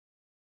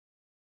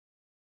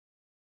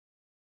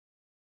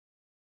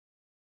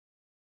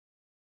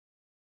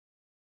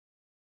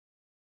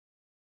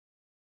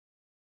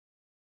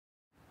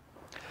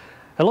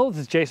Hello,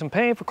 this is Jason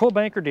Payne for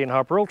Coldwell Banker D &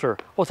 Harper Realtor.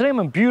 Well, today I'm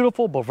in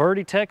beautiful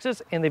Bulverde,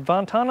 Texas in the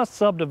Ventana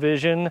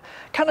subdivision,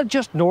 kind of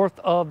just north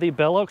of the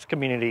Bell Oaks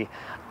community.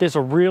 This is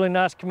a really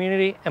nice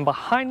community, and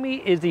behind me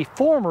is the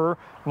former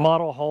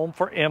model home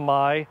for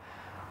MI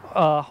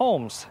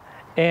Homes.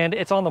 And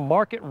it's on the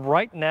market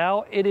right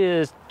now. It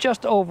is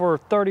just over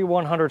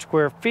 3,100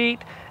 square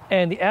feet,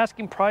 and the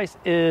asking price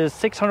is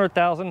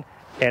 $600,000,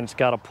 and it's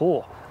got a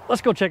pool.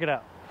 Let's go check it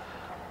out.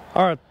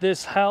 All right,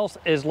 this house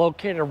is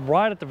located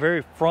right at the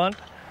very front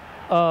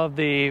of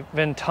the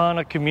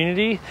Ventana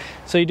community.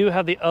 So you do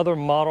have the other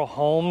model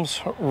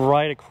homes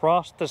right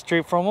across the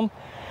street from them.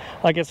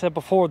 Like I said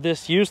before,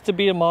 this used to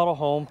be a model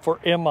home for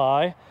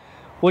MI,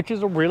 which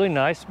is a really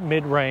nice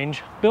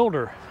mid-range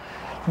builder.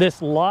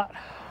 This lot,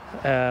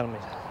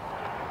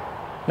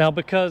 now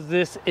because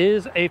this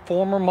is a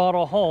former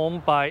model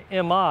home by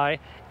MI,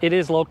 it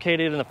is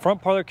located in the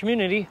front part of the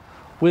community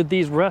with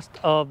these rest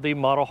of the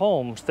model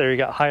homes. There you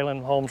got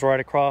Highland Homes right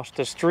across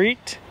the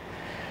street.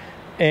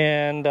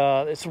 And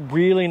it's a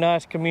really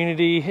nice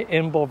community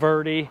in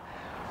Bulverde.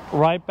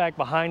 Right back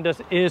behind us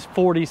is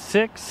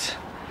 46.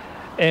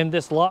 And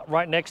this lot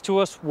right next to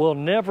us will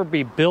never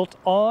be built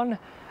on,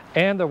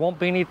 and there won't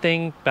be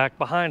anything back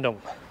behind them.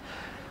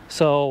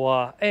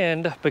 So,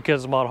 and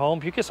because of model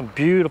home, you get some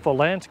beautiful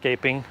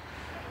landscaping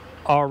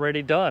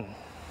already done.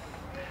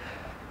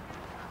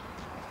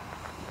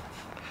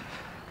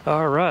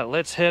 All right,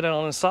 let's head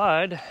on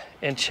inside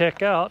and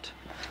check out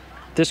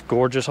this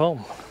gorgeous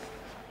home.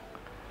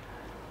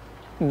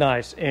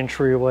 Nice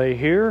entryway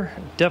here.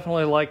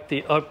 Definitely like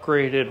the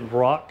upgraded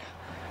rock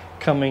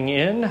coming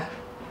in.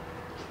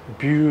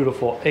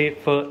 Beautiful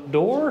 8-foot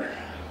door.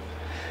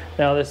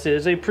 Now this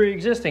is a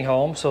pre-existing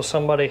home, so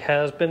somebody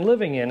has been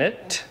living in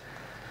it.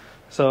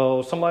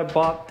 So somebody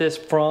bought this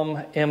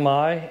from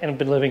MI and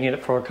been living in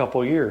it for a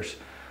couple years.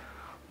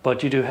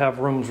 But you do have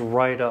rooms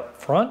right up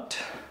front.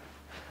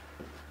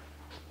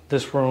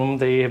 This room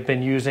they have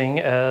been using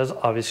as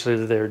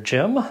obviously their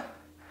gym.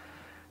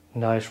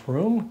 Nice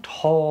room,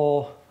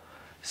 tall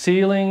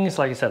ceilings.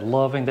 Like I said,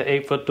 loving the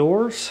 8-foot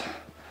doors.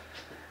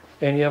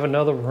 And you have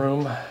another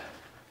room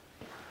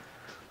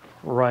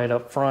right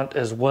up front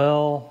as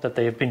well that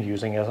they have been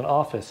using as an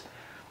office.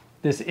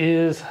 This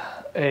is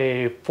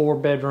a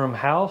 4-bedroom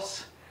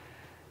house.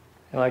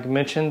 And like I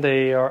mentioned,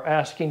 they are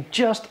asking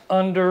just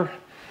under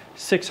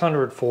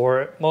 $600,000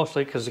 for it,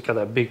 mostly because it's got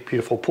that big,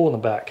 beautiful pool in the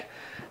back.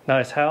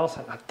 Nice house.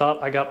 I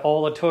thought I got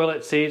all the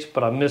toilet seats,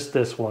 but I missed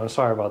this one.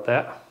 Sorry about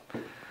that.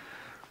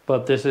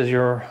 But this is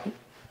your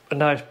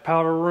nice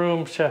powder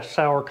room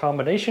shower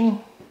combination.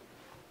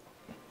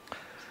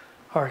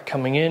 All right,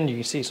 coming in, you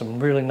can see some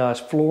really nice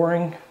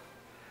flooring.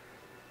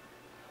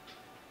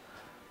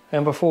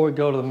 And before we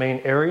go to the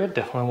main area,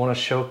 definitely want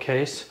to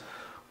showcase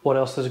what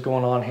else is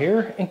going on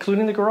here,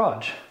 including the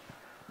garage.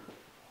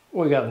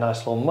 We got a nice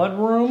little mud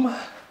room.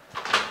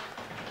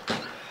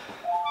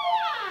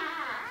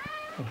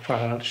 I'm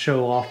trying not to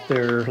show off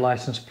their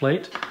license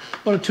plate.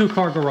 But a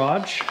 2-car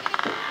garage.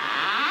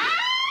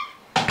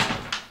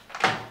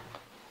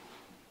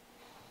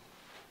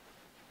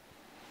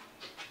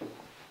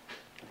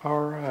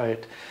 All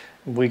right,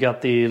 we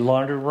got the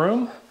laundry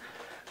room.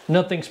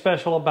 Nothing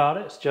special about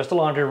it, it's just a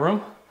laundry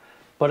room,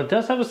 but it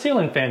does have a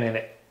ceiling fan in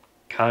it.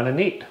 Kind of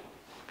neat, a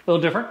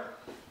little different.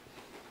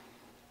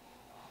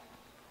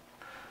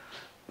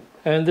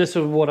 And this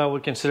is what I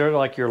would consider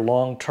like your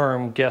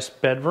long-term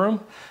guest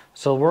bedroom.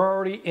 So we're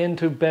already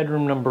into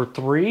bedroom number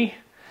 3.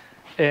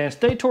 And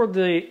stay toward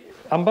the,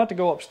 I'm about to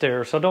go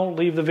upstairs, so don't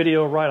leave the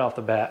video right off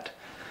the bat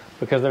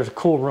because there's a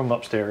cool room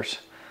upstairs.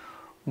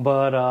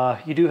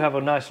 But you do have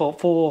a nice little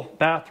full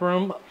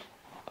bathroom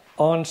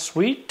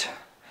ensuite.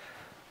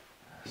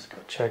 Let's go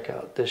check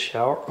out this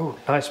shower. Ooh,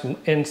 nice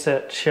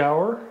inset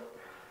shower.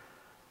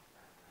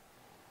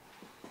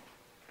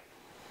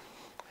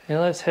 And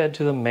let's head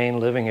to the main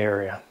living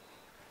area.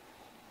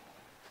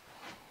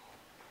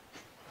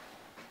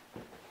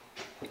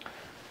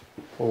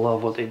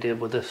 Love what they did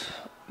with this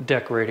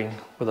decorating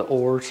with the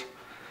oars.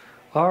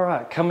 All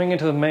right, coming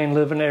into the main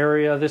living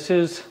area. This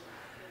is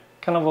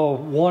kind of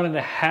a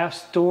 1.5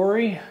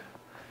 story.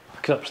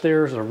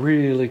 Upstairs is a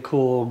really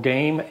cool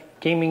gaming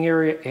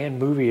area and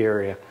movie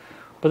area.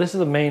 But this is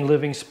the main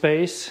living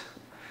space.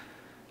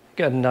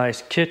 Got a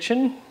nice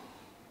kitchen.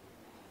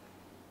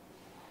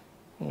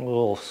 A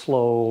little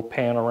slow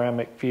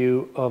panoramic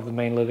view of the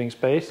main living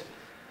space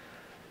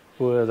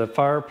with a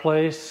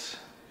fireplace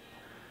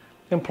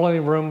and plenty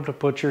of room to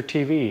put your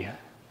TV.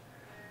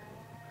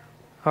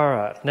 All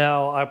right,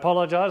 now I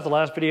apologize, the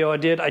last video I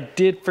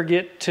did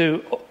forget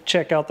to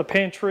check out the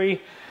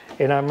pantry,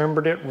 and I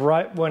remembered it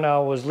right when I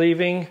was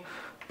leaving,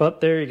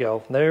 but there you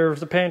go. There's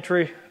the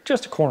pantry,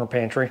 just a corner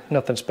pantry,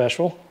 nothing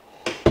special.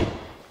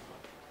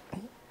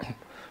 But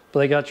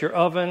they got your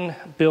oven,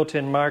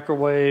 built-in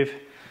microwave.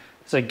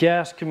 It's a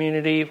gas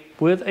community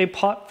with a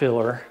pot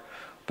filler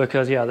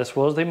because yeah, this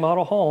was the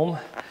model home.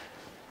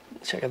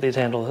 Check out these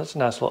handles, that's a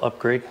nice little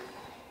upgrade.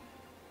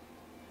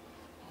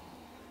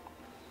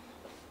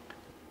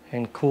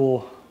 And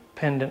cool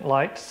pendant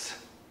lights.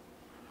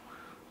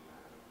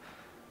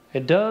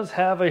 It does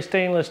have a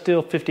stainless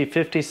steel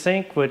 50/50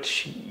 sink,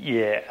 which,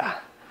 yeah.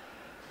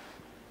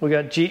 We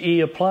got GE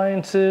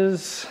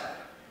appliances.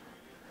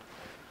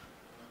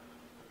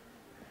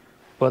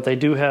 But they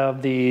do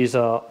have these,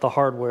 the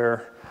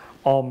hardware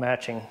all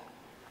matching.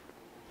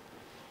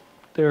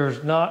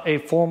 There's not a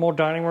formal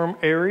dining room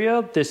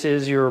area. This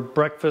is your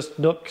breakfast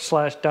nook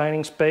 /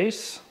 dining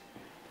space.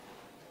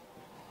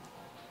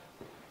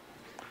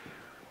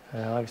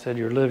 And like I said,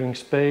 your living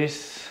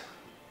space.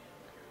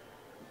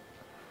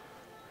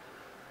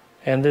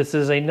 And this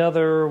is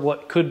another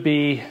what could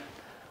be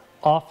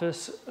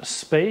office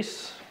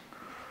space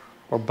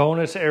or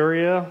bonus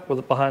area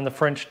with behind the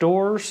French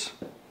doors.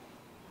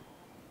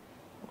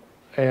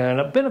 And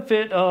a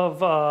benefit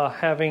of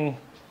having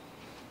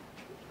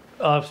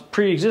a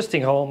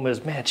pre-existing home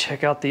is, man,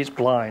 check out these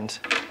blinds.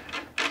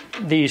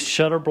 These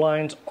shutter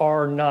blinds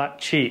are not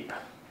cheap.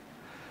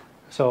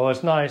 So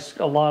it's nice.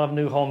 A lot of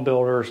new home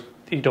builders,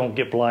 you don't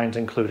get blinds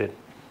included.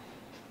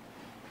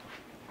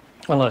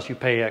 Unless you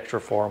pay extra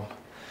for them.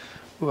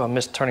 Ooh, I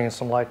missed turning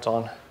some lights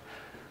on.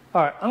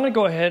 All right, I'm gonna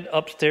go ahead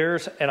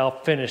upstairs and I'll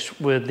finish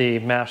with the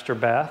master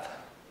bath.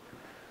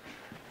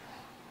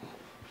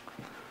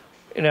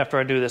 And after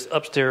I do this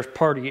upstairs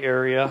party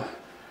area,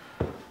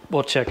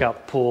 we'll check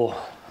out the pool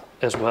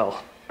as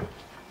well.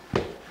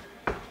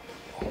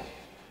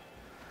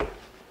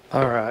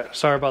 All right,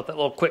 sorry about that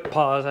little quick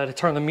pause. I had to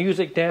turn the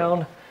music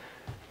down.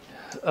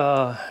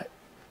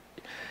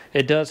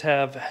 It does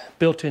have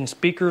built-in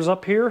speakers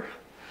up here,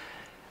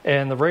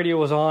 and the radio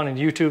was on, and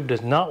YouTube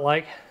does not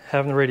like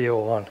having the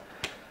radio on.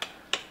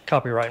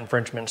 Copyright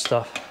infringement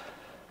stuff.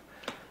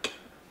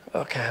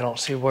 Okay, I don't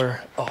see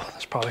where, oh,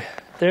 that's probably,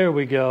 there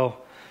we go.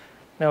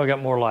 Now we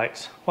got more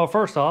lights. Well,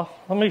 first off,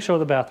 let me show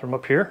the bathroom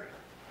up here.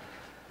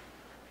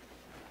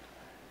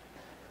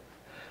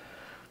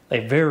 A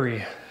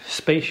very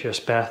spacious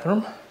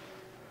bathroom.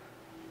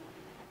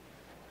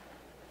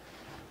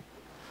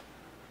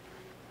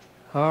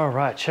 All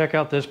right, check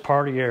out this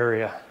party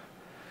area.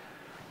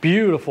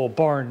 Beautiful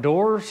barn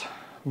doors,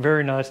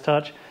 very nice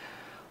touch.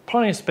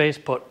 Plenty of space,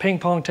 put ping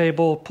pong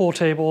table, pool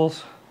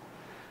tables,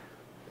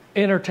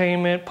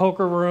 entertainment,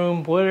 poker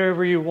room,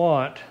 whatever you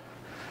want.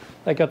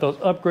 They got those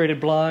upgraded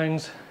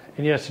blinds,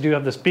 and yes, you do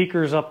have the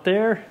speakers up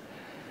there,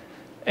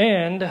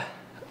 and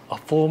a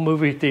full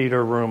movie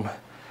theater room.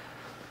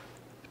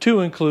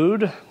 To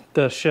include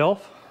the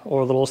shelf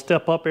or the little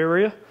step up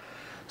area.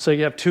 So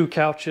you have 2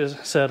 couches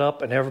set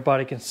up and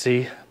everybody can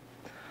see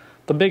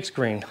the big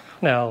screen.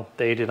 Now,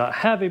 they did not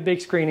have a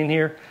big screen in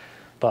here,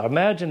 but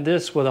imagine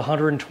this with a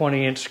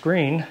 120-inch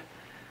screen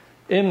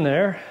in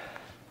there.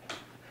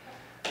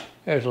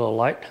 There's a little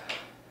light.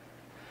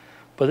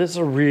 But this is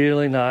a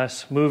really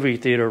nice movie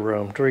theater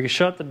room where you can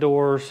shut the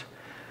doors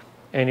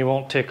and you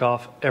won't tick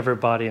off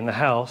everybody in the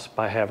house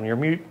by having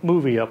your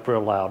movie up real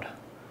loud.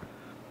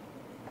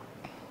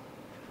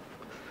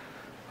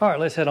 All right,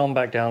 let's head on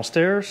back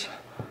downstairs.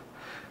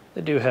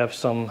 They do have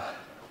some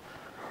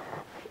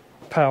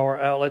power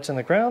outlets in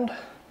the ground. All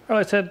right,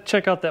 let's head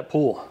check out that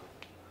pool.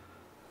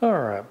 All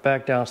right,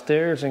 back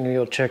downstairs and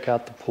go check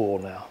out the pool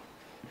now.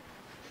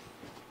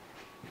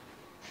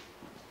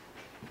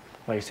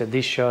 Like I said,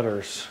 these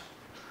shutters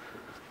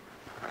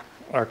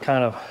are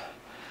kind of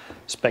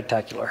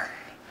spectacular.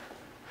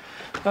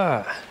 All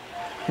right,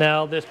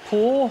 now this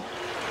pool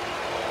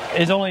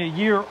is only a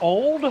year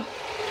old.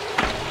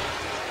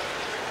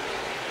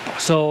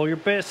 So you're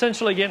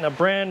essentially getting a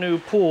brand new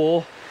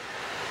pool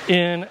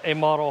in a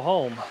model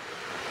home.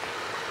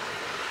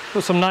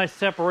 With some nice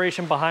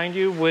separation behind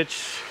you,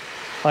 which,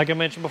 like I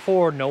mentioned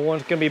before, no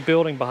one's gonna be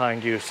building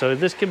behind you. So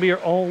this could be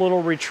your own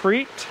little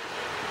retreat.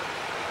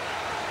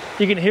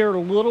 You can hear it a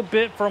little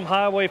bit from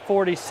Highway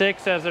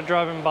 46 as they're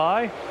driving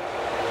by.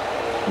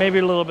 Maybe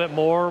a little bit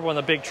more when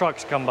the big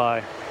trucks come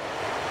by.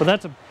 But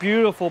that's a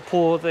beautiful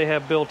pool that they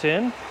have built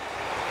in.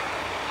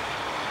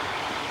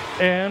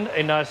 And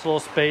a nice little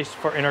space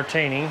for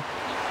entertaining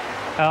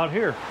out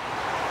here.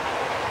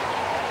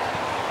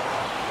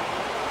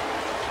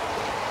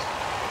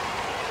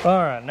 All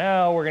right,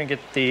 now we're gonna get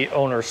the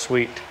owner's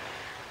suite.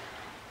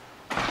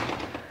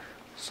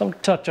 Some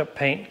touch-up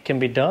paint can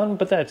be done,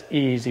 but that's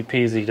easy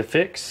peasy to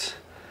fix.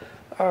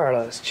 All right,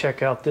 let's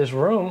check out this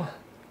room.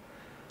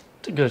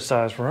 It's a good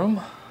sized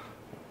room.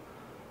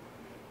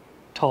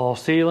 Tall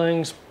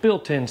ceilings,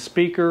 built-in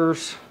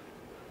speakers,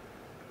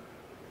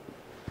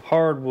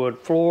 hardwood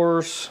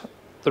floors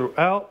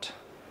throughout,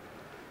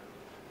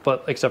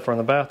 but except for in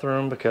the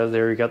bathroom because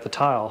there you got the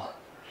tile.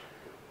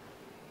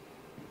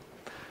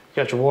 You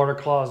got your water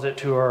closet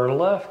to our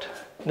left.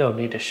 No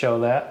need to show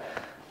that.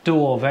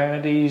 Dual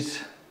vanities.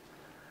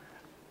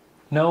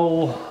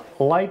 No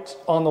lights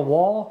on the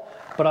wall,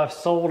 but I've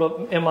sold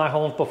them in my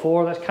homes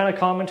before. That's kind of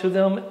common to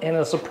them and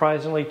a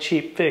surprisingly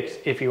cheap fix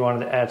if you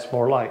wanted to add some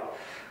more light.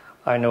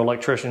 I know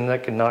electricians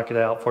that can knock it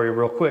out for you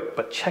real quick,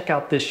 but check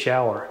out this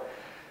shower.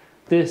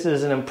 This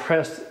is an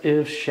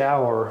impressive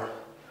shower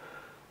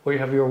where you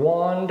have your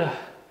wand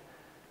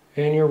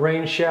and your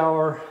rain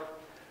shower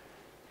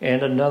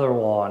and another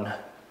wand.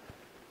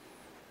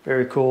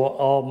 Very cool,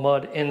 all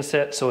mud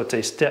inset, so it's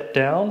a step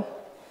down.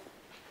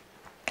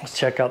 Let's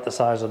check out the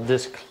size of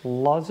this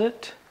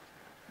closet.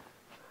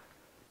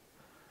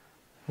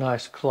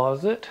 Nice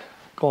closet.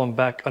 Going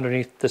back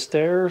underneath the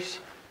stairs.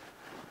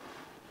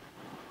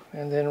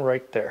 And then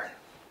right there.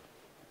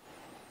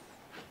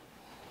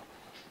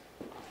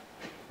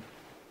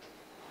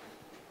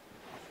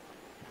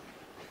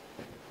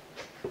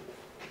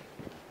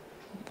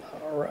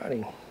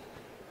 Alrighty.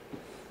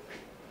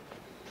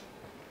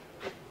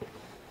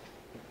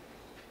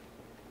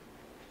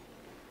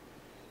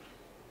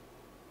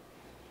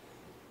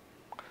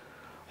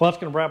 Well, that's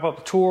going to wrap up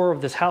the tour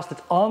of this house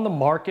that's on the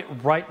market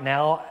right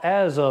now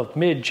as of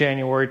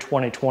mid-January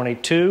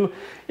 2022.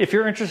 If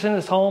you're interested in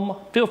this home,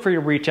 feel free to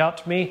reach out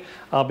to me.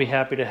 I'll be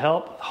happy to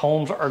help.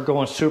 Homes are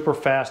going super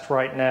fast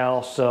right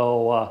now,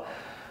 so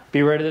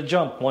be ready to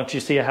jump once you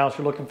see a house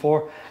you're looking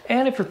for.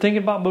 And if you're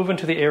thinking about moving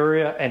to the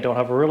area and don't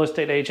have a real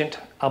estate agent,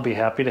 I'll be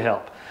happy to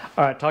help.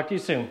 All right, talk to you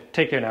soon.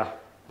 Take care now.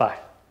 Bye.